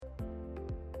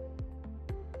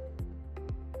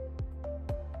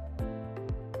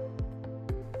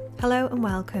Hello and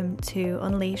welcome to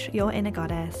Unleash Your Inner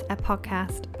Goddess, a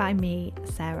podcast by me,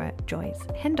 Sarah Joyce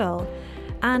Hindle.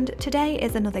 And today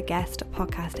is another guest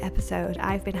podcast episode.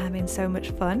 I've been having so much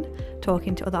fun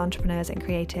talking to other entrepreneurs and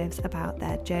creatives about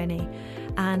their journey.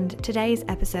 And today's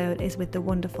episode is with the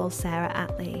wonderful Sarah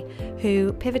Attlee,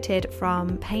 who pivoted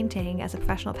from painting as a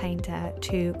professional painter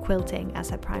to quilting as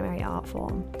her primary art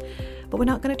form. But we're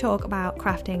not going to talk about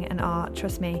crafting and art,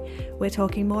 trust me. We're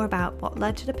talking more about what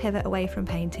led to the pivot away from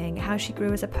painting, how she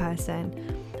grew as a person,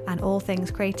 and all things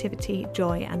creativity,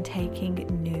 joy, and taking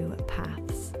new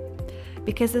paths.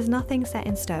 Because there's nothing set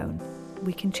in stone.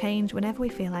 We can change whenever we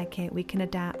feel like it, we can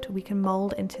adapt, we can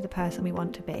mold into the person we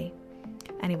want to be.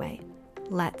 Anyway,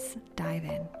 let's dive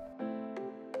in.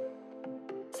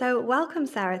 So welcome,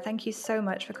 Sarah. Thank you so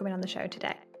much for coming on the show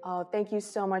today. Oh, thank you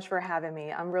so much for having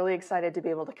me. I'm really excited to be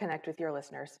able to connect with your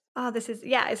listeners. Oh, it's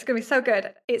going to be so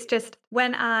good. It's just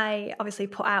when I obviously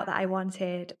put out that I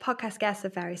wanted podcast guests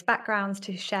of various backgrounds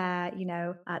to share,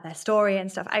 their story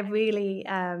and stuff. I really,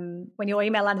 when your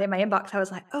email landed in my inbox, I was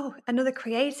like, oh, another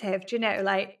creative,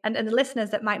 and the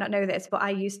listeners that might not know this, but I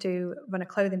used to run a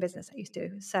clothing business. I used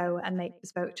to sew and make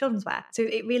bespoke children's wear. So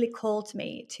it really called to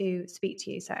me to speak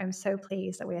to you. So I'm so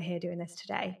pleased that we are here doing this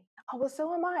today. Oh, well,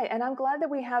 so am I. And I'm glad that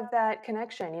we have that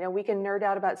connection. We can nerd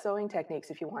out about sewing techniques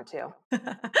if you want to.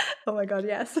 Oh my God,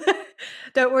 yes.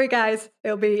 Don't worry, guys.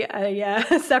 It'll be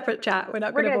a separate chat. We're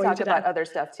going to talk about other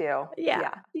stuff too.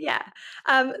 Yeah.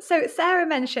 So Sarah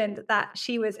mentioned that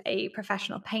she was a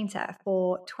professional painter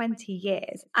for 20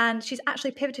 years, and she's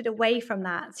actually pivoted away from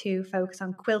that to focus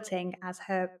on quilting as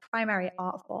her primary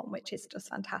art form, which is just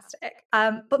fantastic.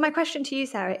 But my question to you,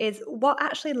 Sarah, is what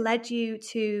actually led you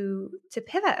to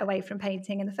pivot away from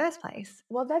painting in the first place?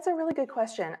 Well, that's a really good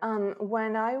question.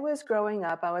 When I was growing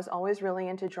up, I was always really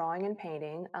into drawing and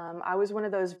painting. I was one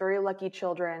of those very lucky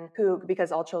children who,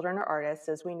 because all children are artists,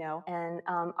 as we know, and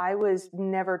I was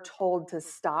never told to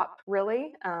stop,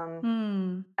 really.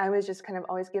 I was just kind of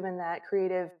always given that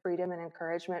creative freedom and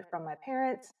encouragement from my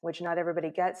parents, which not everybody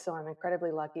gets, so I'm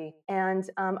incredibly lucky. And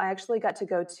I actually got to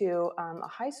go to a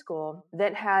high school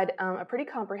that had a pretty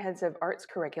comprehensive arts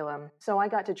curriculum. So I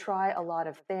got to try a lot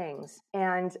of things.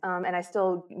 And I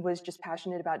still was just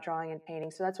passionate about drawing and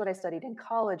painting. So that's what I studied in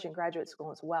college and graduate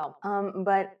school as well.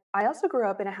 But I also grew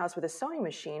up in a house with a sewing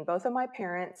machine. Both of my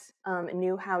parents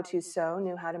knew how to sew,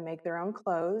 knew how to make their own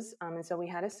clothes. And so we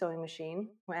had a sewing machine,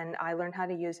 and I learned how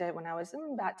to use it when I was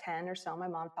about 10 or so. My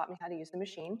mom taught me how to use the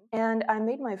machine. And I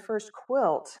made my first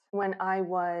quilt when I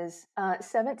was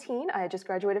 17. I had just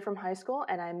graduated from high school,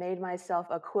 and I made myself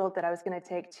a quilt that I was going to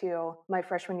take to my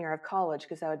freshman year of college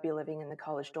because I would be living in the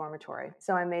college dormitory.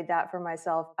 So I made that for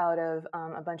myself out of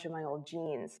a bunch of my old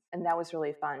jeans, and that was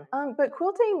really fun. But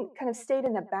quilting kind of stayed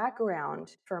in the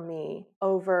background for me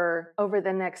over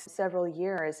the next several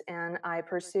years, and I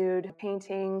pursued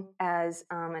painting as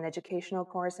an educational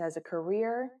course, as a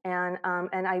career, and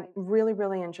I really,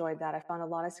 really enjoyed that. I found a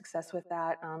lot of success with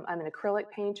that. I'm an acrylic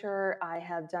painter. I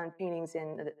have done paintings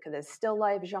in the still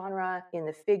life genre, in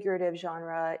the figurative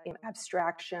genre, in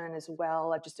abstraction as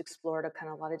well. I've just explored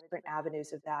a lot of different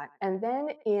avenues of that. And then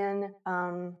in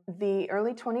the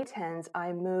early 2010s,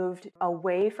 I moved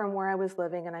away from where I was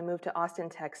living, and I moved to Austin,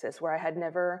 Texas, where I had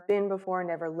never been before,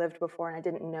 never lived before, and I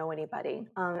didn't know anybody.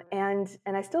 And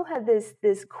I still had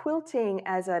this quilting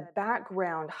as a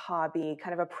background hobby,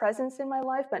 kind of a presence in my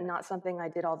life, but not something I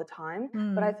did all the time.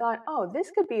 But I thought, oh,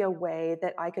 this could be a way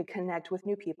that I could connect with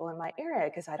new people in my area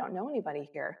because I don't know anybody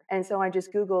here. And so I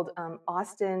just Googled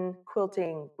Austin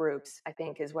quilting groups, I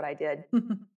think is what I did.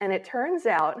 And it turns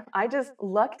out I just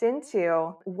lucked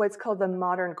into what's called the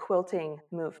modern quilting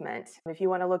movement. If you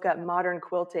want to look up modern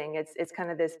quilting, it's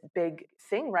kind of this big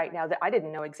thing right now that I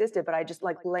didn't know existed, but I just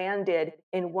landed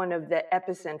in one of the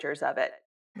epicenters of it.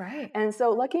 Right. And so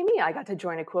lucky me, I got to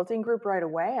join a quilting group right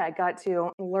away. I got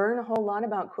to learn a whole lot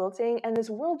about quilting, and this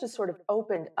world just sort of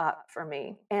opened up for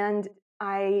me. And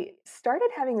I started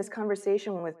having this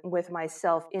conversation with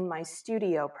myself in my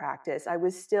studio practice. I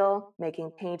was still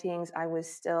making paintings. I was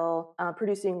still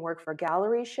producing work for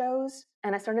gallery shows.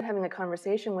 And I started having a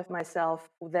conversation with myself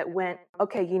that went,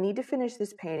 okay, you need to finish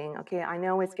this painting. Okay, I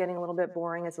know it's getting a little bit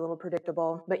boring. It's a little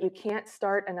predictable, but you can't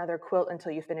start another quilt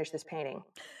until you finish this painting.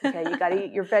 Okay, you got to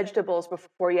eat your vegetables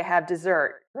before you have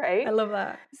dessert, right? I love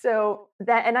that. So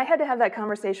and I had to have that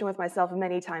conversation with myself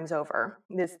many times over.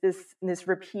 This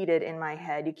repeated in my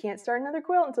head. You can't start another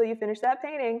quilt until you finish that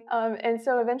painting. And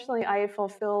so eventually I had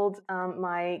fulfilled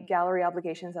my gallery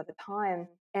obligations at the time.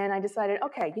 And I decided,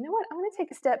 okay, you know what? I'm going to take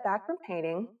a step back from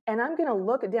painting, and I'm going to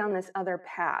look down this other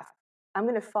path. I'm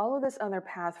going to follow this other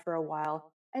path for a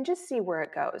while and just see where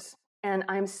it goes. And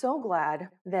I'm so glad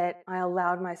that I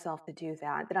allowed myself to do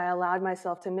that I allowed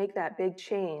myself to make that big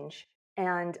change.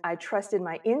 And I trusted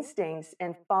my instincts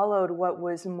and followed what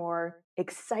was more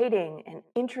exciting and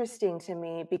interesting to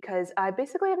me because I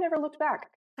basically have never looked back.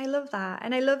 I love that.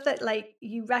 And I love that, like,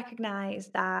 you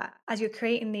recognize that as you're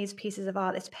creating these pieces of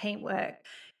art, this paintwork,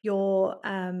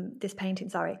 this painting,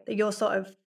 sorry, that you're sort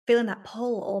of feeling that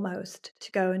pull almost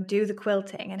to go and do the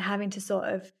quilting and having to sort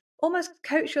of almost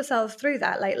coach yourself through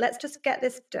that. Like, let's just get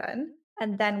this done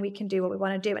and then we can do what we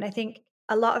want to do. And I think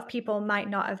a lot of people might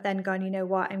not have then gone, you know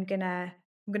what, I'm gonna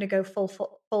go full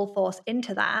force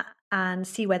into that and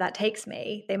see where that takes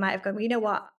me. They might have gone, well, you know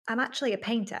what, I'm actually a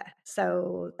painter,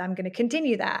 so I'm going to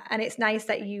continue that. And it's nice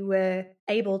that you were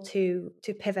able to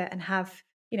pivot and have,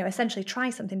 you know, essentially try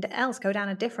something else, go down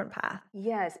a different path.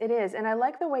 Yes, it is. And I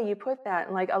like the way you put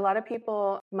that. Like, a lot of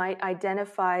people might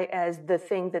identify as the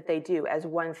thing that they do, as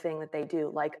one thing that they do.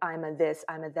 Like, I'm a this,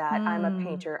 I'm a that, I'm a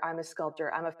painter, I'm a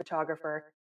sculptor, I'm a photographer.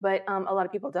 But a lot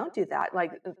of people don't do that.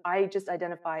 Like, I just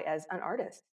identify as an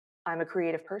artist. I'm a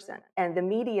creative person. And the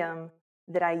medium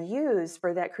that I use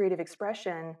for that creative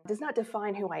expression does not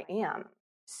define who I am.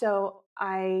 So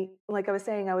like I was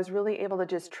saying, I was really able to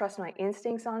just trust my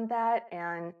instincts on that.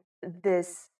 And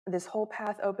this whole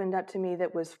path opened up to me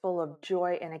that was full of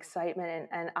joy and excitement.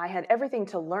 And I had everything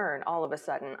to learn all of a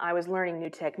sudden. I was learning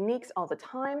new techniques all the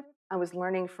time. I was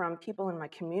learning from people in my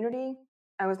community.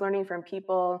 I was learning from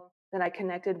people that I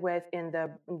connected with in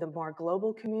the more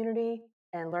global community,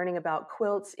 and learning about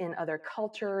quilts in other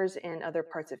cultures, in other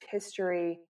parts of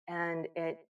history. And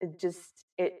it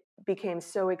became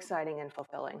so exciting and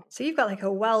fulfilling. So you've got like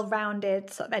a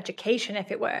well-rounded sort of education,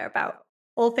 if it were, about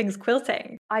all things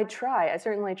quilting. I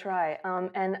certainly try.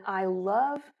 And I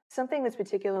love something that's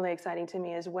particularly exciting to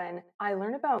me is when I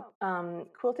learn about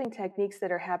quilting techniques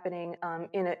that are happening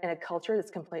in a culture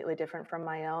that's completely different from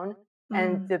my own.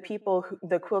 And the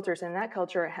quilters in that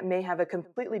culture may have a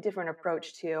completely different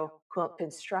approach to quilt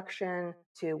construction,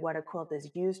 to what a quilt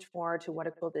is used for, to what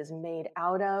a quilt is made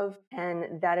out of.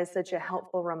 And that is such a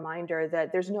helpful reminder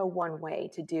that there's no one way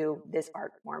to do this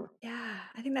art form. Yeah,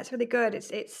 I think that's really good.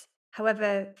 It's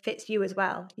however fits you as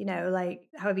well, you know, like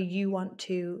however you want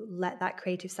to let that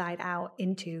creative side out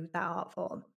into that art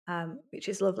form, which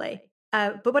is lovely.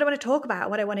 But what I want to talk about,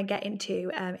 what I want to get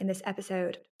into in this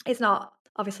episode, is not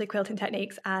obviously quilting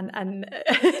techniques and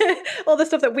all the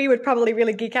stuff that we would probably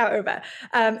really geek out over.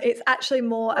 It's actually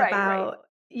more about,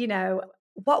 you know,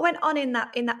 what went on in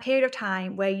that period of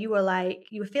time where you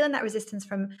were feeling that resistance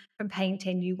from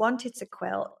painting, you wanted to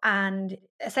quilt, and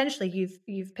essentially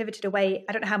you've pivoted away.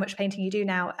 I don't know how much painting you do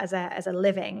now as a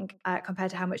living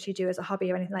compared to how much you do as a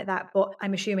hobby or anything like that, but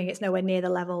I'm assuming it's nowhere near the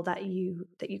level that you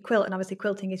quilt, and obviously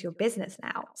quilting is your business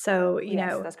now. So you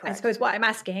know, I suppose what I'm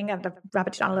asking, I've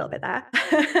rabbited on a little bit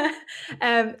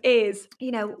there, is,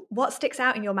 you know, what sticks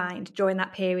out in your mind during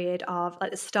that period of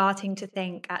like starting to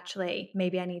think, actually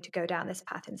maybe I need to go down this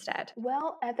path instead?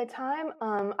 Well, at the time,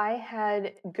 I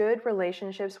had good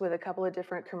relationships with a couple of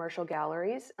different commercial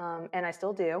galleries, and I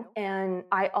still do. And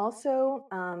I also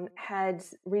had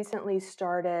recently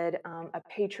started a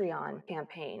Patreon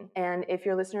campaign. And if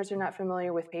your listeners are not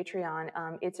familiar with Patreon,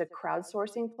 it's a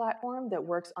crowdsourcing platform that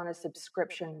works on a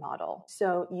subscription model.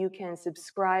 So you can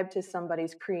subscribe to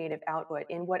somebody's creative output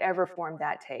in whatever form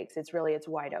that takes. It's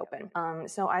wide open.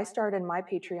 So I started my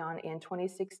Patreon in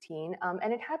 2016,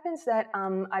 and it happens that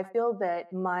I feel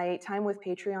that my time with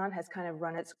Patreon has kind of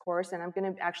run its course, and I'm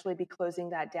going to actually be closing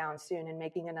that down soon and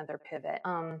making another pivot.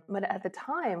 But at the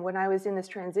time when I was in this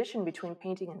transition between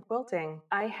painting and quilting,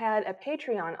 I had a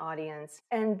Patreon audience,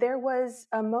 and there was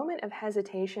a moment of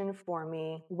hesitation for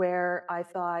me where I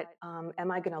thought,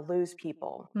 am I going to lose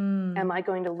people? Am I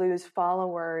going to lose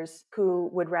followers who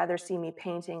would rather see me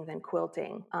painting than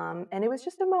quilting? And it was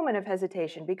just a moment of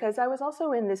hesitation because I was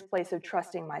also in this place of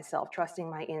trusting myself, trusting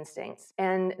my instincts.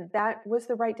 And that was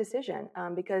the right decision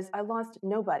because I lost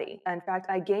nobody. In fact,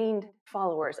 I gained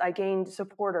followers. I gained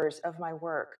supporters of my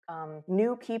work.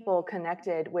 New people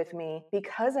connected with me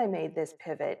because I made this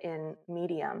pivot in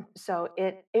medium. So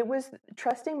it was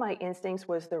trusting my instincts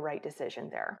was the right decision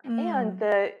there. And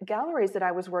the galleries that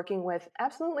I was working with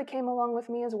absolutely came along with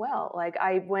me as well. Like,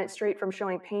 I went straight from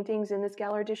showing paintings in this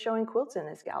gallery to showing quilts in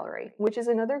this gallery, which is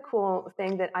another cool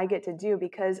thing that I get to do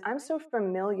because I'm so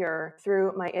familiar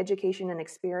through my education and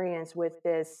experience with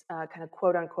this kind of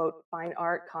quote unquote fine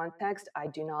art context. I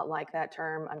do not like that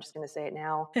term. I'm just going to say it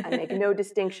now. I make no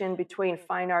distinction between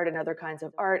fine art and other kinds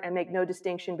of art. I make no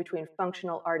distinction between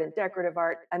functional art and decorative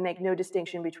art. I make no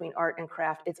distinction between art and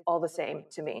craft. It's all the same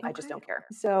to me. Okay. I just don't care.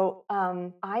 So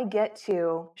I get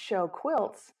to show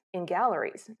quilts in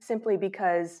galleries, simply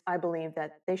because I believe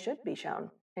that they should be shown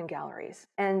in galleries.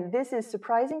 And this is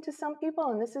surprising to some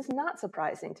people, and this is not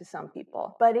surprising to some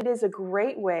people, but it is a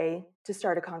great way to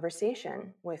start a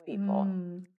conversation with people.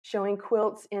 Showing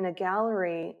quilts in a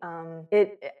gallery,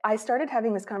 I started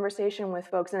having this conversation with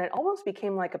folks, and it almost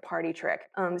became like a party trick.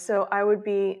 So I would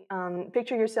be,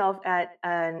 picture yourself at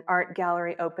an art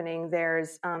gallery opening.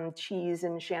 There's cheese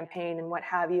and champagne and what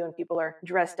have you, and people are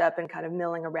dressed up and kind of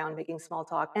milling around, making small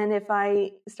talk. And if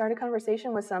I start a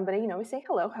conversation with somebody, we say,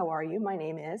 hello, how are you? My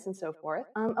name is, and so forth.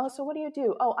 Oh, so what do you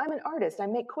do? Oh, I'm an artist. I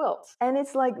make quilts. And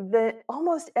it's like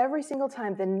almost every single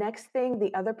time, the next thing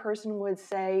the other person would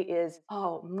say is,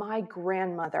 oh, my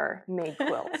grandmother made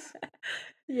quilts.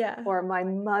 Yeah. Or my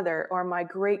mother, or my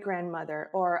great-grandmother,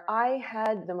 or I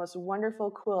had the most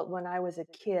wonderful quilt when I was a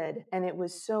kid, and it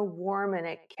was so warm and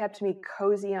it kept me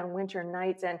cozy on winter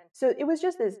nights. And so it was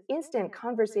just this instant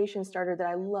conversation starter that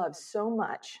I love so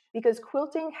much, because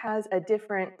quilting has a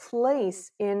different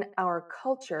place in our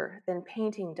culture than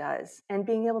painting does. And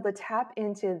being able to tap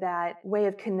into that way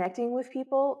of connecting with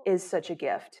people is such a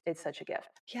gift. It's such a gift.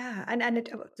 Yeah, and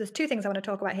there's two things I want to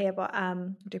talk about here, but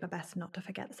I'll do my best not to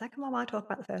forget the second one while I talk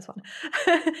about the first one.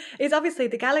 Is obviously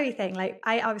the gallery thing. Like,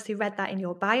 I obviously read that in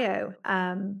your bio,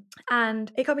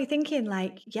 and it got me thinking,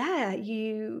 like, yeah,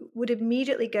 you would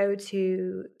immediately go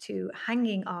to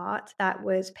hanging art that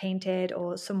was painted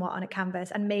or somewhat on a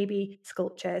canvas, and maybe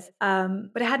sculptures.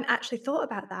 But I hadn't actually thought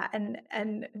about that.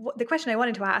 And the question I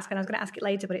wanted to ask, and I was going to ask it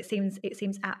later, but it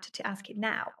seems apt to ask it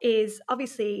now, is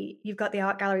obviously you've got the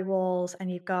art gallery walls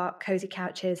and you've got cozy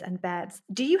couches and beds.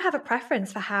 Do you have a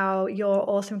preference for how your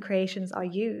awesome creations are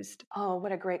used? Oh,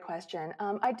 what a great question.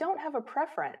 I don't have a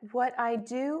preference. What I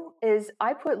do is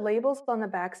I put labels on the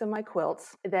backs of my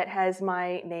quilts that has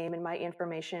my name and my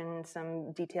information,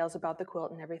 some details about the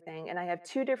quilt and everything. And I have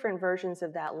two different versions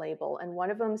of that label. And one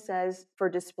of them says for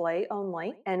display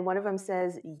only, and one of them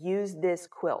says use this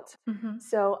quilt. Mm-hmm.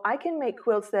 So I can make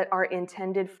quilts that are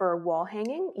intended for wall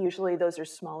hanging. Usually those are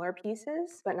smaller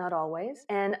pieces, but not always.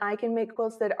 And I can make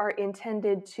quilts that are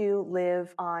intended to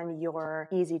live on your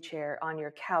easy chair, on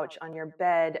your couch, on your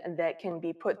bed, that can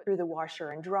be put through the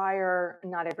washer and dryer,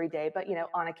 not every day, but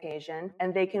on occasion,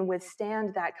 and they can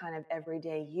withstand that kind of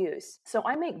everyday use. So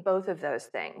I make both of those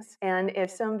things. And if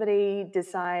somebody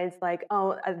decides like,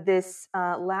 oh, this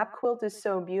lap quilt is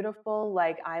so beautiful,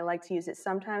 like I like to use it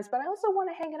sometimes, but I also want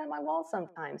to hang it on my wall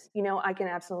sometimes, I can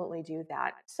absolutely do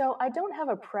that. So I don't have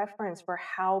a preference for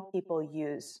how people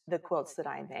use the quilts that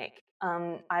I make.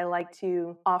 I like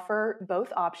to offer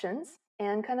both options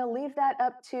and kind of leave that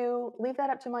up to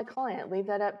my client, leave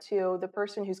that up to the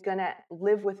person who's going to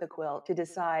live with the quilt to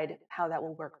decide how that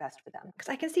will work best for them. Because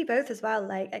I can see both as well.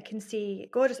 Like, I can see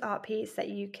gorgeous art piece that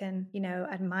you can,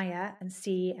 admire and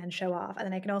see and show off. And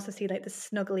then I can also see like the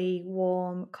snuggly,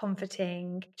 warm,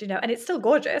 comforting, and it's still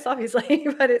gorgeous, obviously,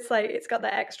 but it's like, it's got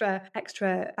that extra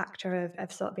factor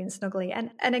of sort of being snuggly.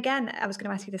 And again, I was going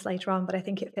to ask you this later on, but I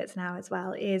think it fits now as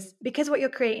well, is because what you're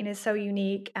creating is so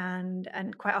unique and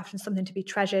quite often something to be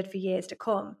treasured for years to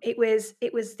come. It was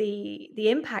the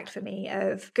impact for me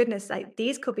of, goodness, like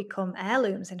these could become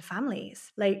heirlooms in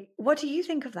families. Like, what do you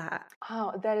think of that?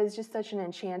 Oh, that is just such an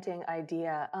enchanting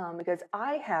idea, because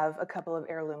I have a couple of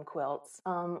heirloom quilts,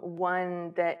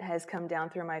 one that has come down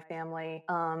through my family,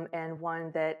 and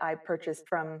one that I purchased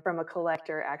from a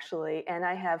collector, actually. And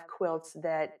I have quilts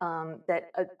that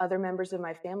other members of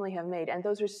my family have made, and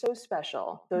those are so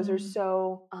special. Those are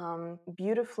so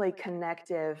beautifully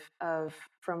connective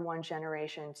from one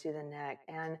generation to the next.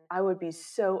 And I would be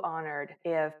so honored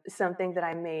if something that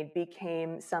I made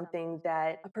became something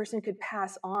that a person could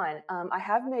pass on. I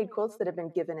have made quilts that have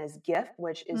been given as gift,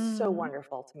 which is so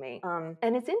wonderful to me.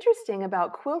 And it's interesting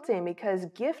about quilting because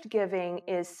gift giving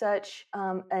is such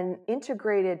an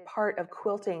integrated part of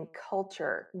quilting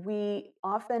culture. We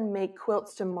often make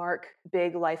quilts to mark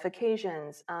big life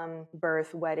occasions,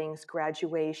 birth, weddings,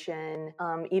 graduation,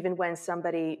 even when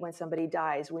somebody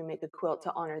dies, we make a quilt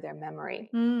to honor their memory.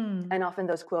 And often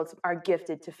those quilts are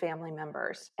gifted to family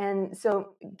members. And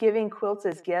so giving quilts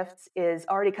as gifts is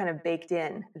already kind of baked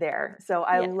in there. So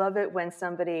I love it when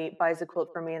somebody buys a quilt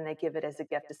for me and they give it as a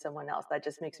gift to someone else. That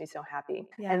just makes me so happy.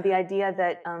 Yeah. And the idea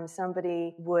that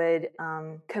somebody would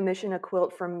commission a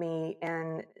quilt from me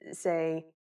and say,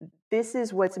 this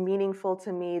is what's meaningful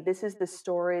to me. This is the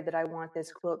story that I want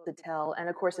this quilt to tell. And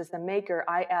of course, as the maker,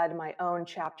 I add my own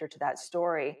chapter to that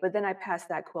story, but then I pass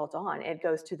that quilt on. It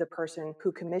goes to the person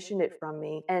who commissioned it from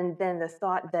me. And then the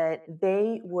thought that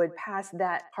they would pass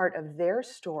that part of their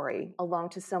story along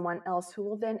to someone else who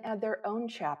will then add their own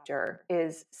chapter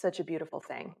is such a beautiful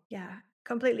thing. Yeah.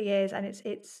 completely is. And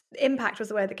it's impact was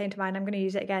the word that came to mind. I'm going to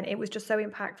use it again. It was just so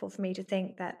impactful for me to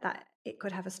think that it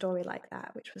could have a story like that,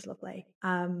 which was lovely.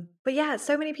 But yeah,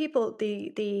 so many people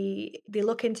they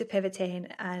look into pivoting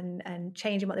and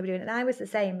changing what they were doing, and I was the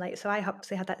same. Like, so I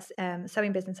obviously had that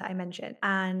sewing business that I mentioned,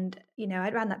 and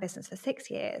I'd ran that business for 6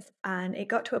 years, and it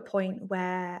got to a point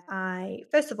where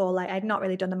first of all, like, I'd not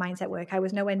really done the mindset work. I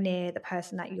was nowhere near the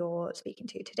person that you're speaking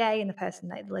to today, and the person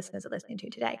that the listeners are listening to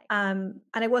today. And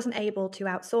I wasn't able to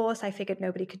outsource. I figured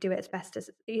nobody could do it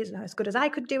as good as I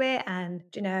could do it, and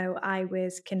I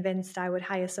was convinced I would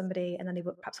hire somebody and then they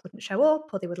perhaps wouldn't show up,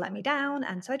 or they would let me down.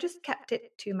 And so I just kept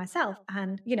it to myself.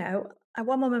 And, a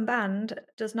one-woman band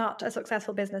does not a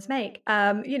successful business make.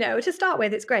 To start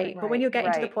with, it's great. But when you're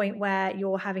getting to the point where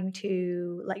you're having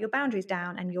to let your boundaries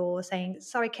down and you're saying,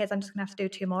 sorry, kids, I'm just going to have to do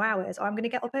 2 more hours, or I'm going to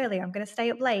get up early, or I'm going to stay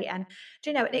up late. And,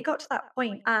 and it got to that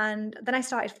point. And then I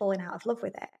started falling out of love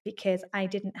with it because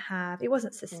it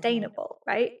wasn't sustainable,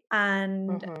 right?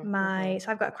 And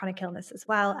so I've got a chronic illness as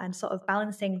well. And sort of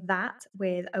balancing that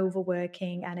with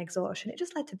overworking and exhaustion, it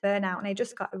just led to burnout. And I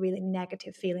just got a really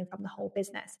negative feeling from the whole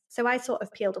business. So I sort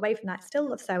of peeled away from that. Still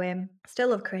love sewing, still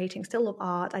love creating, still love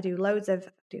art. I do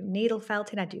do needle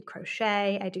felting, I do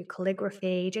crochet, I do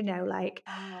calligraphy, these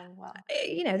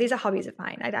are hobbies of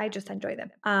mine. I just enjoy them.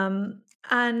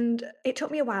 And it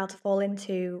took me a while to fall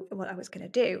into what I was going to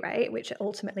do, right? Which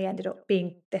ultimately ended up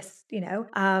being this,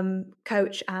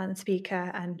 coach and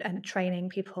speaker and training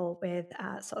people with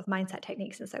sort of mindset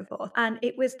techniques and so forth. And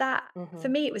it was that, for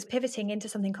me, it was pivoting into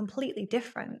something completely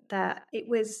different. That it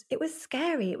was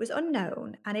scary, it was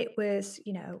unknown, and it was,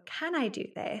 can I do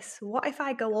this? What if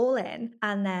I go all in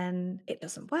and then it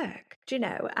doesn't work?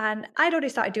 And I'd already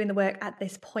started doing the work at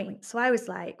this point. So I was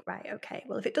like, right, okay,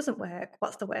 well, if it doesn't work,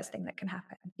 what's the worst thing that can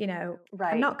happen?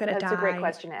 I'm not going to die. That's a great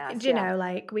question to ask.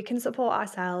 Like, we can support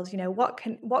ourselves.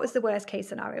 What was the worst case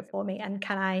scenario for me? And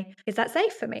is that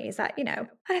safe for me? Is that, and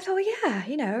I thought, well,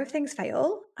 yeah, if things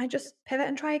fail, I just pivot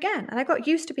and try again. And I got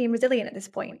used to being resilient at this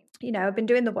point. I've been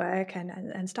doing the work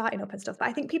and starting up and stuff, but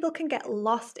I think people can get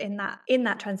lost in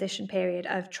that transition period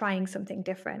of trying something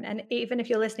different. And even if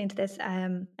you're listening to this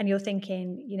and you're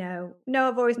thinking, no,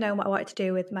 I've always known what I wanted to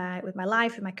do with my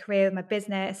life, with my career, with my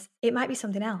business, it might be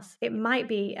something else. It might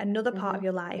be another part of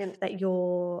your life that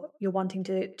you're wanting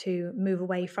to move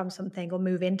away from something, or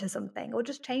move into something, or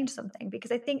just change something.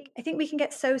 Because I think we can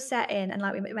get so set in, and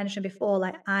like we mentioned before,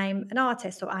 like, I'm an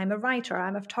artist, or I'm a writer, or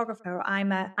I'm a photographer, or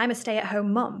I'm a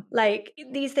stay-at-home mum. Like,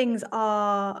 these things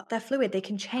they're fluid. They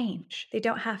can change. They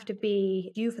don't have to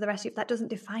be you for the rest of you. That doesn't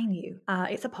define you.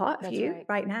 It's a part of you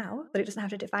right now, but it doesn't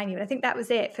have to define you. And I think that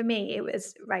was it for me. It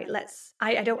was right.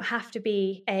 I don't have to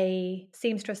be a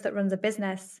seamstress that runs a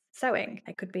business sewing.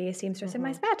 I could be a seamstress in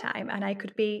my spare time, and I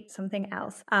could be something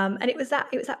else. And it was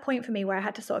that point for me where I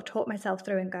had to sort of talk myself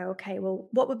through and go, okay, well,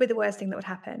 what would be the worst thing that would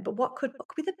happen? But what could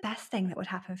be the best thing that would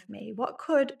happen for me? What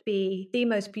could be the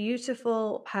most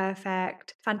beautiful,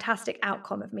 perfect, fantastic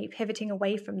outcome of me pivoting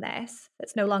away from this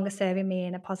that's no longer serving me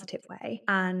in a positive way?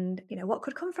 And what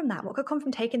could come from that? What could come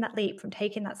from taking that leap, from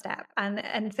taking that step?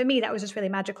 And for me, that was just really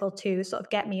magical to sort of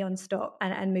get me unstuck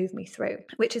and move me through,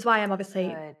 which is why I'm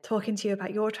obviously talking to you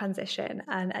about your transition.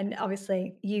 And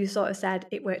obviously you sort of said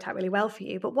it worked out really well for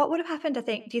you, but what would have happened,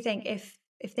 do you think, if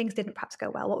things didn't perhaps go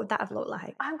well? What would that have looked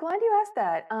like? I'm glad you asked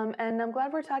that. And I'm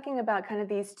glad we're talking about kind of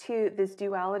this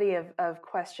duality of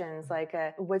questions, like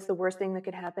what's the worst thing that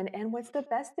could happen and what's the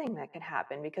best thing that could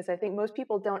happen? Because I think most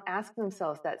people don't ask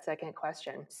themselves that second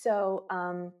question. So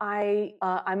I'm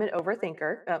an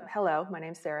overthinker. Hello, my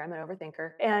name's Sarah. I'm an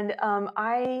overthinker. And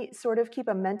I sort of keep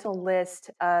a mental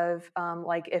list of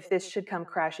like, if this should come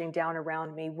crashing down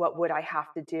around me, what would I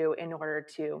have to do in order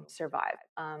to survive?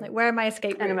 Like, where are my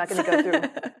escape routes? And I'm not going to go through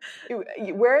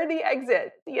where are the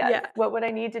exits? Yes. Yeah. What would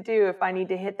I need to do if I need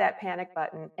to hit that panic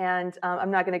button? And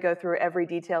I'm not going to go through every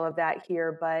detail of that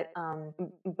here, but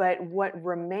what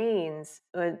remains,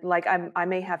 like I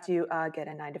may have to get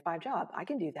a 9-to-5 job. I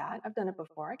can do that. I've done it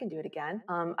before. I can do it again.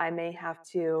 I may have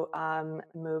to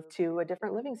move to a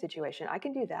different living situation. I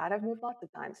can do that. I've moved lots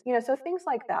of times. So things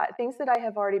like that, things that I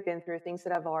have already been through, things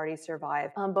that I've already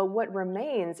survived. But what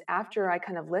remains after I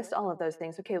kind of list all of those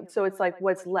things? Okay, so it's like,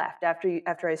 what's left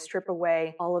after I strip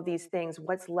away all of these things?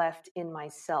 What's left in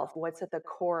myself? What's at the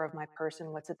core of my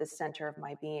person? What's at the center of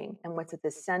my being? And what's at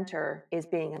the center is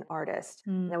being an artist.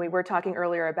 Now, we were talking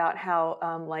earlier about how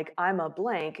like, I'm a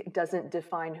blank doesn't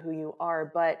define who you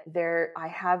are, but I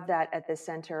have that at the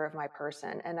center of my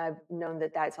person. And I've known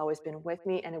that that's always been with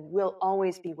me, and it will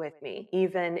always be with me,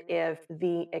 even if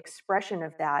the expression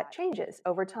of that changes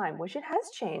over time, which it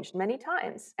has changed many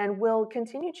times and will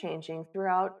continue changing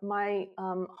throughout my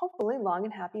hopefully long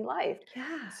and happy life.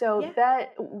 Yeah. So Yeah.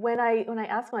 that when I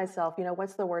ask myself,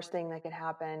 what's the worst thing that could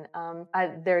happen?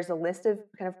 There's a list of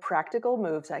kind of practical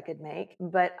moves I could make,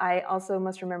 but I also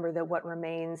must remember that what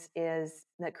remains is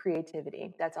that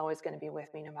creativity. That's always going to be with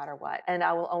me no matter what, and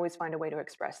I will always find a way to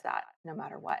express that no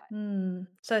matter what.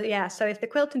 So yeah, so if the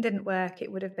quilting didn't work,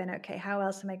 it would have been, okay, how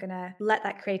else am I going to let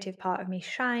that creative part of me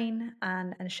shine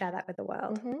and share that with the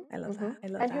world? I love that. I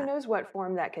love And that. who knows what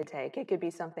form that could take? It could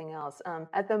be something else.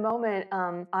 At the moment,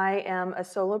 I am a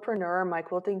solopreneur. My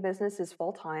quilting business is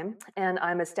full time, and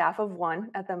I'm a staff of one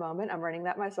at the moment. I'm running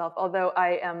that myself, although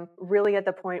I am really at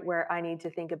the point where I need to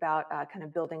think about kind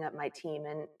of building up my team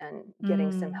and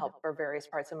getting some help for various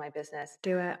parts of my business.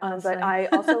 Do it, honestly. But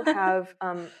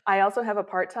I also have a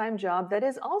part-time job that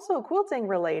is also quilting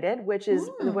related, which is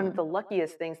one of the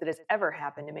luckiest things that has ever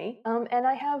happened to me. And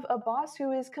I have a boss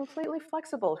who is completely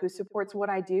flexible, who supports what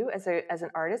I do as an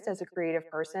artist, as a creative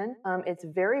person. It's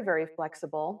very, very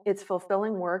flexible. It's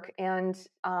fulfilling work, and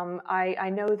I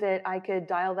know that I could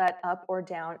dial that up or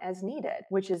down as needed,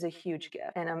 which is a huge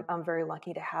gift. And I'm very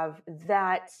lucky to have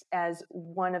that as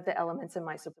one of the elements of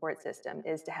my support system,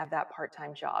 is to have that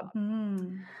part-time job.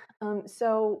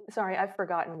 So sorry, I've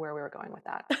forgotten where we were going with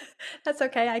that. That's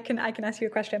okay. I can ask you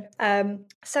a question.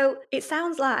 So it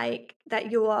sounds like that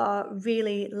you are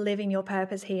really living your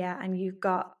purpose here, and you've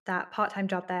got that part-time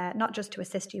job there, not just to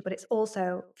assist you, but it's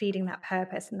also feeding that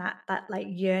purpose and that like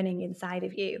yearning inside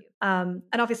of you. And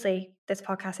obviously this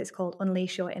podcast is called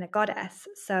Unleash Your Inner Goddess.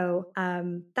 So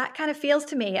that kind of feels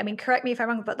to me, I mean, correct me if I'm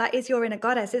wrong, but that is your inner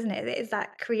goddess, isn't it? It is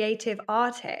that creative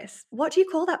artist. What do you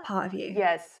call that part of you?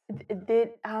 Yes.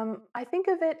 I think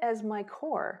of it as my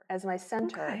core, as my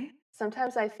center. Okay.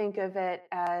 Sometimes I think of it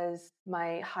as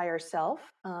my higher self.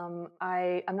 I'm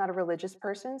not a religious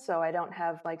person, so I don't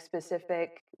have like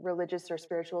specific religious or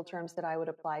spiritual terms that I would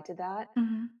apply to that.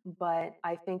 But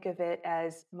I think of it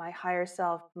as my higher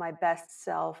self, my best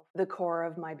self, the core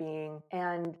of my being,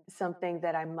 and something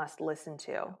that I must listen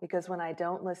to. Because when I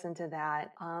don't listen to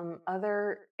that,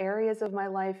 other areas of my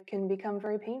life can become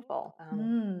very painful.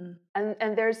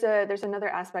 And there's another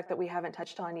aspect that we haven't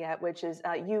touched on yet, which is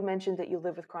you mentioned that you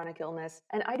live with chronic illness,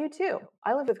 and I do too.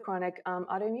 I live with chronic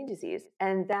autoimmune disease,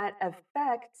 and that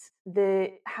affects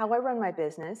how I run my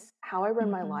business, how I run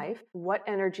my life, what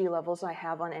energy levels I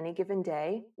have on any given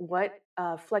day, what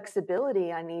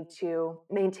flexibility I need to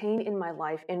maintain in my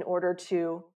life in order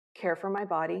to care for my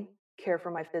body, care for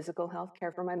my physical health,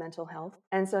 care for my mental health.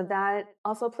 And so that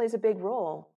also plays a big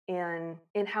role in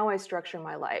how I structure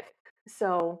my life.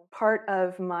 So part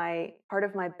of my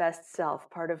best self,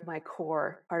 part of my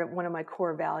core, one of my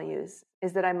core values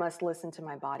is that I must listen to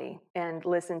my body and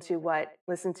listen to what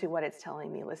it's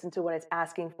telling me, listen to what it's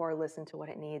asking for, listen to what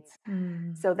it needs.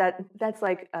 So that's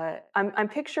like I'm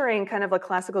picturing kind of a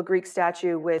classical Greek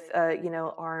statue with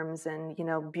arms and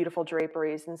beautiful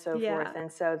draperies and so forth.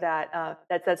 And so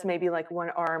that's maybe like one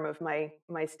arm of my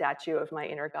statue of my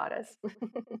inner goddess.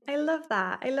 I love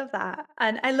that.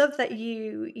 And I love that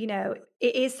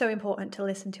it is so important to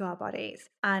listen to our bodies.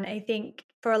 And I think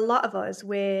for a lot of us,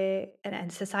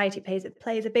 and society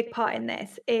plays a big part in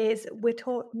this, is we're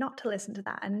taught not to listen to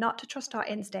that and not to trust our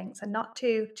instincts and not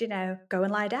to, go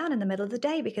and lie down in the middle of the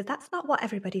day, because that's not what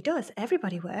everybody does.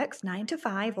 Everybody works 9 to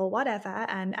 5 or whatever,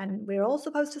 and we're all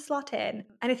supposed to slot in.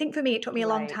 And I think for me, it took me a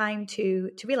long time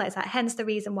to realize that, hence the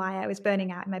reason why I was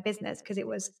burning out in my business, because it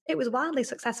was wildly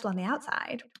successful on the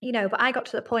outside, but I got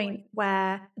to the point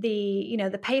where the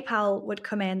PayPal would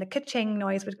come in, the ka-ching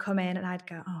noise would come in, and I'd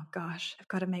go, oh gosh, I've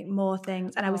got to make more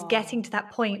things. And I was getting to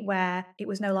that point where it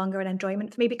was no longer an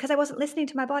enjoyment for me, because I wasn't listening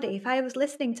to my body. If I was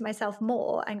listening to myself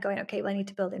more and going, okay, well, I need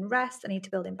to build in rest, I need to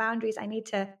build in boundaries, I need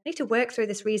to work through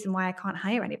this reason why I can't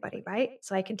hire anybody, right?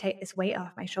 So I can take this weight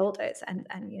off my shoulders, and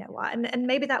you know what, and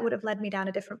maybe that would have led me down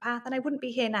a different path, and I wouldn't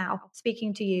be here now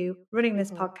speaking to you, running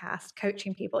this podcast,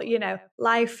 coaching people.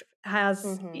 Life has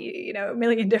a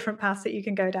million different paths that you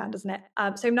can go down, doesn't it?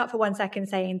 So I'm not for one second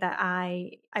saying that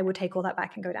I would take all that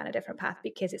back and go down a different path,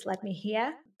 because it's led me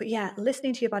here. But yeah,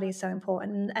 listening to your body is so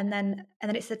important, and then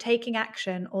it's the taking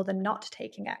action or the not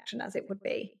taking action, as it would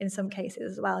be in some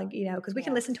cases as well, because we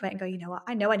can listen to it and go, you know what,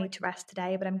 I know I need to rest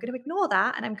today, but I'm going to ignore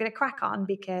that and I'm going to crack on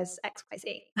because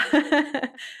XYZ.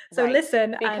 So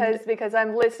listen, because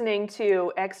I'm listening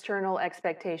to external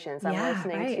expectations. I'm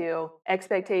listening to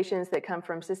expectations that come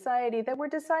from society that were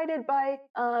decided by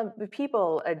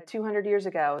people 200 years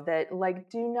ago that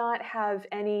do not have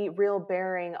any real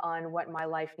bearing on what my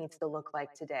life needs to look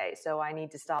like today. today. So I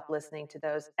need to stop listening to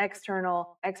those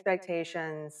external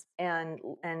expectations and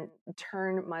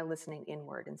turn my listening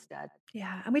inward instead.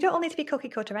 Yeah. And we don't all need to be cookie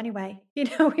cutter anyway. We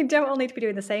don't all need to be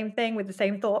doing the same thing with the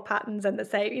same thought patterns and the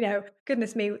same,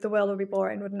 goodness me, the world would be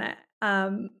boring, wouldn't it?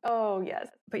 Oh, yes.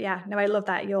 But yeah, no, I love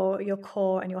that. Your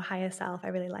core and your higher self. I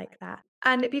really like that.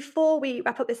 And before we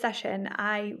wrap up this session,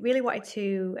 I really wanted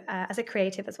to, as a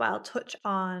creative as well, touch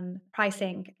on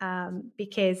pricing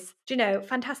because,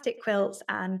 fantastic quilts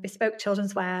and bespoke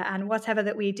children's wear and whatever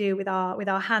that we do with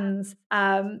our hands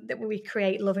that we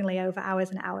create lovingly over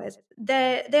hours and hours,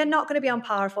 they're not going to be on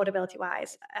par affordability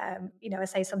wise. I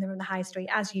say something from the high street,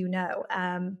 as you know.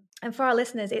 And for our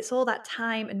listeners, it's all that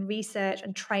time and research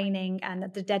and training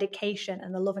and the dedication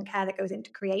and the love and care that goes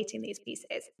into creating these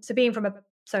pieces. So being from a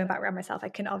sewing background myself, I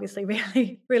can obviously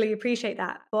really, really appreciate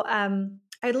that. But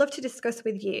I'd love to discuss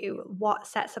with you what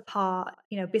sets apart,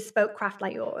 bespoke craft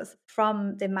like yours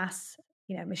from the mass,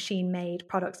 machine-made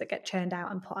products that get churned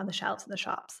out and put on the shelves in the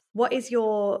shops. What is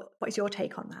your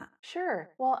take on that? Sure.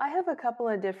 Well, I have a couple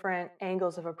of different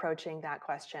angles of approaching that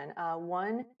question.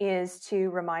 One is to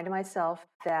remind myself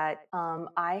that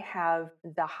I have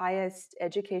the highest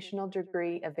educational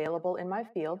degree available in my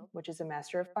field, which is a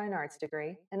Master of Fine Arts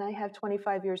degree, and I have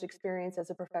 25 years experience as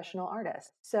a professional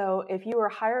artist. So if you were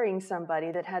hiring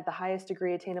somebody that had the highest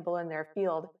degree attainable in their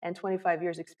field and 25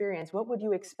 years experience, what would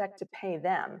you expect to pay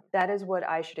them? That is what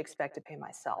I should expect to pay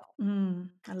myself.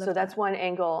 So that's one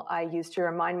angle I use to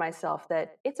remind myself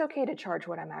that it's okay to charge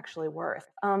what I'm actually worth.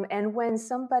 And when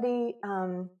somebody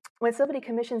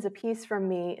commissions a piece from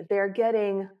me, they're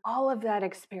getting all of that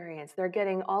experience. They're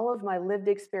getting all of my lived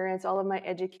experience, all of my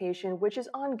education, which is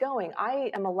ongoing. I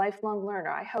am a lifelong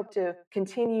learner. I hope to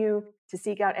continue to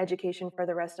seek out education for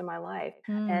the rest of my life.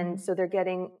 And so they're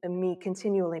getting me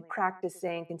continually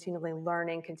practicing, continually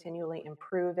learning, continually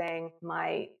improving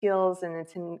my skills, and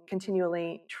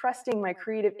continually trusting my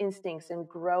creative instincts and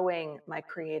growing my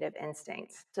creative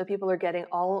instincts. So people are getting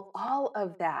all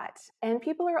of that. And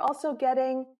people are also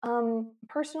getting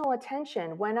personal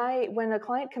attention. When a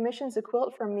client commissions a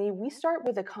quilt from me, we start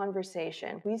with a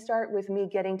conversation. We start with me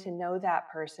getting to know that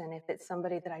person if it's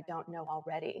somebody that I don't know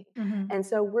already. And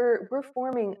so we're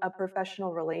forming a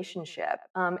professional relationship.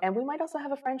 And we might also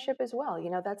have a friendship as well.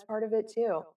 That's part of it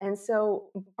too. And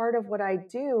so part of what I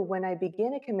do when I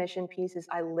begin a commission piece is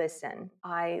I listen.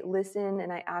 I listen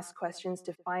and I ask questions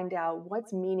to find out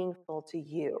what's meaningful to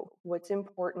you, what's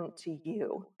important to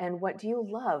you, and what do you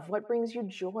love? What brings you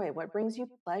joy? What brings you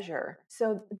pleasure?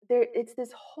 So it's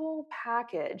this whole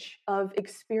package of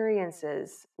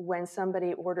experiences when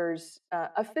somebody orders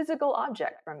a physical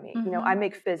object from me. I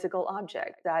make physical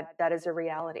objects. That is a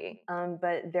reality.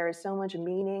 But there is so much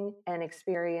meaning and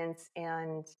experience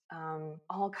and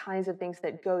all kinds of things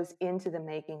that goes into the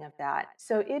making of that.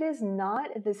 So it is not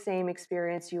the same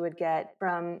experience you would get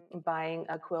from buying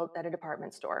a quilt at a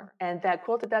department store. And that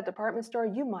quilt at that department store,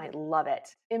 you might love it.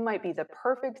 It might be the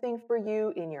perfect thing for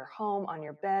you in your home, on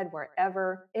your bed,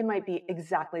 wherever. It might be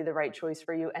exactly the right choice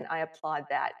for you. And I applaud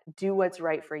that. Do what's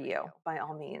right for you by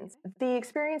all means. The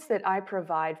experience that I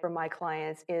provide for my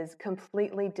clients is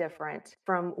completely different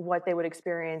from what they would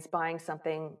experience buying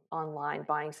something online,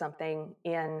 buying something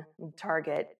in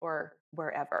Target or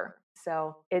wherever.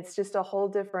 So it's just a whole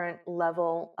different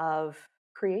level of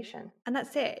creation. And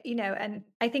that's it, and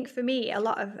I think for me, a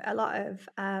lot of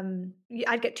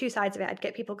I'd get two sides of it. I'd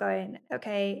get people going,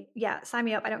 okay, yeah, sign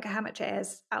me up. I don't care how much it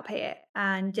is. I'll pay it.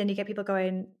 And then you get people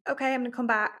going, okay, I'm going to come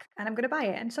back and I'm going to buy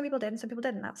it. And some people did and some people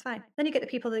didn't. That's fine. Then you get the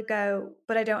people that go,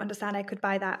 but I don't understand. I could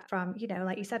buy that from,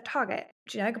 like you said, Target.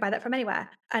 I could buy that from anywhere.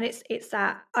 And it's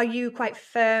that, are you quite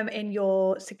firm in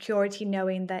your security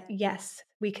knowing that, yes,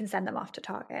 we can send them off to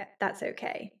Target. That's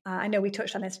okay. I know we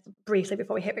touched on this briefly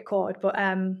before we hit record, but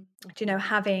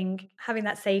having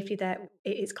that safety that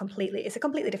it's a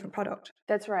completely different product.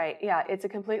 That's right. Yeah, it's a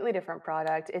completely different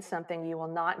product. It's something you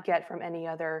will not get from any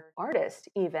other artist.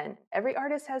 Even every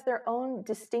artist has their own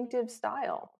distinctive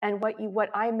style, and what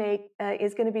I make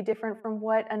is going to be different from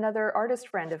what another artist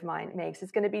friend of mine makes.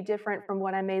 It's going to be different from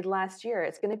what I made last year.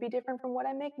 It's going to be different from what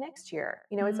I make next year.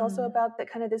 It's also about the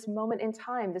kind of this moment in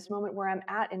time, this moment where I'm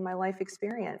at in my life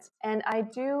experience. And I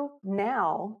do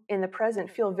now in the present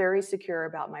feel very secure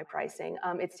about my pricing.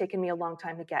 It's taken me a long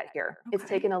time to get here. Okay. It's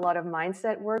taken a lot of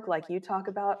mindset work, like you talk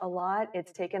about a lot.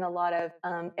 It's taken a lot of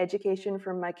education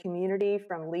from my community,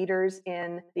 from leaders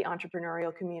in the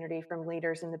entrepreneurial community, from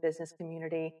leaders in the business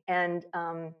community, and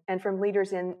from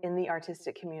leaders in the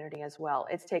artistic community as well.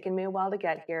 It's taken me a while to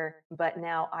get here, but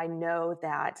now I know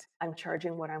that I'm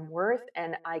charging what I'm worth,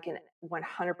 and I can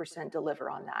 100% deliver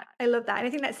on that. I love that. And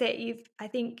I think that's it. I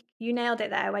think you nailed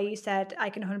it there where you said I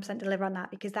can 100% deliver on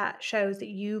that, because that shows that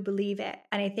you believe it.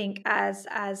 And I think as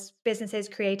businesses,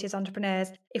 creators,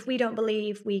 entrepreneurs, if we don't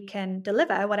believe we can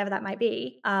deliver whatever that might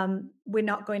be, we're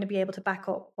not going to be able to back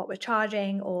up what we're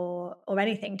charging or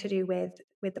anything to do with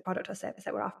the product or service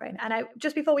that we're offering. And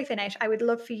just before we finish, I would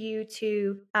love for you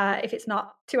to, if it's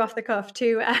not too off the cuff,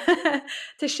 to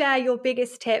share your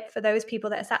biggest tip for those people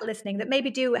that are sat listening that maybe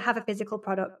do have a physical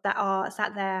product, that are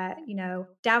sat there,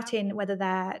 doubting whether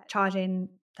they're charging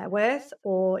their worth,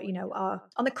 or, are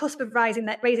on the cusp of raising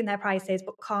their prices,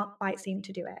 but can't quite seem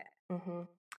to do it. Mm-hmm.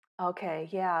 Okay,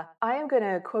 yeah. I am going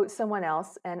to quote someone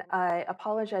else, and I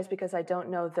apologize because I don't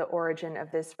know the origin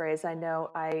of this phrase. I know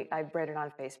I read it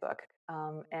on Facebook,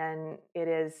 and it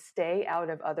is stay out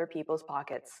of other people's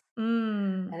pockets.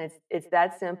 And it's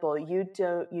that simple. You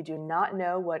do not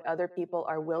know what other people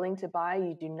are willing to buy.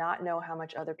 You do not know how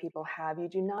much other people have. You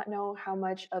do not know how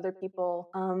much other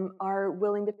people are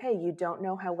willing to pay. You don't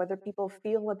know how other people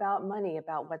feel about money,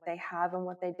 about what they have and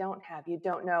what they don't have. You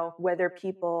don't know whether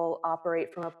people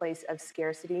operate from a place of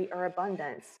scarcity or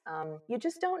abundance. You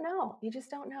just don't know. You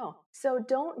just don't know. So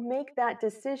don't make that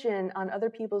decision on other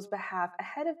people's behalf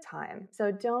ahead of time.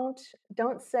 So don't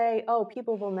say, oh,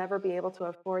 people will never be able to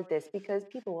afford this, because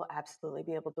people will absolutely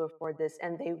be able to afford this,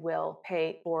 and they will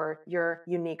pay for your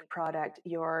unique product,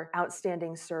 your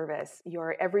outstanding service,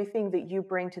 your everything that you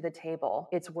bring to the table.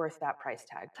 It's worth that price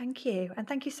tag. Thank you. And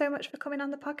thank you so much for coming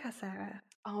on the podcast, Sarah.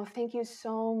 Oh, thank you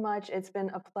so much. It's been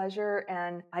a pleasure,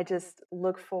 and I just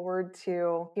look forward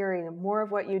to hearing more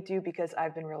of what you do, because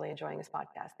I've been really enjoying this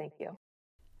podcast. Thank you.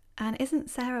 And isn't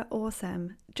Sarah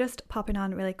awesome? Just popping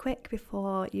on really quick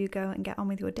before you go and get on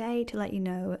with your day to let you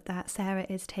know that Sarah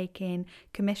is taking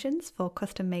commissions for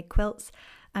custom made quilts.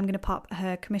 I'm going to pop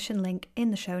her commission link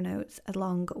in the show notes,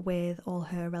 along with all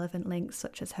her relevant links,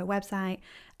 such as her website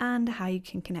and how you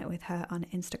can connect with her on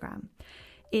Instagram.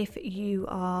 If you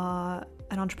are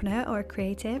an entrepreneur or a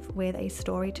creative with a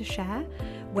story to share,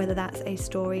 whether that's a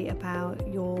story about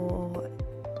your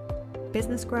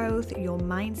business growth, your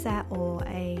mindset, or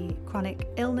a chronic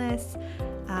illness,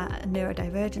 a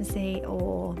neurodivergency,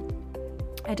 or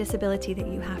a disability that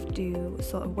you have to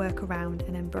sort of work around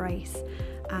and embrace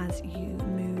as you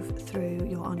move through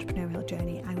your entrepreneurial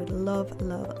journey, I would love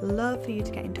for you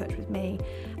to get in touch with me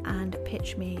and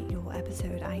pitch me your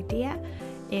episode idea.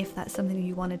 If that's something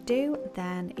you want to do,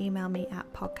 then email me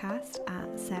at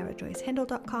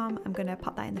podcast@sarahjoycehindle.com. I'm going to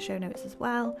pop that in the show notes as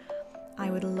well. I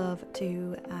would love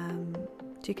to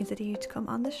consider you to come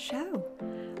on the show.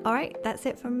 All right, that's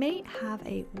it from me. Have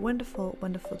a wonderful,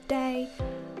 wonderful day.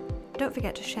 Don't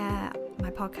forget to share my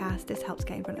podcast. This helps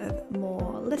get in front of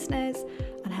more listeners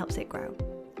and helps it grow.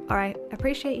 All right,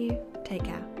 appreciate you. Take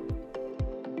care.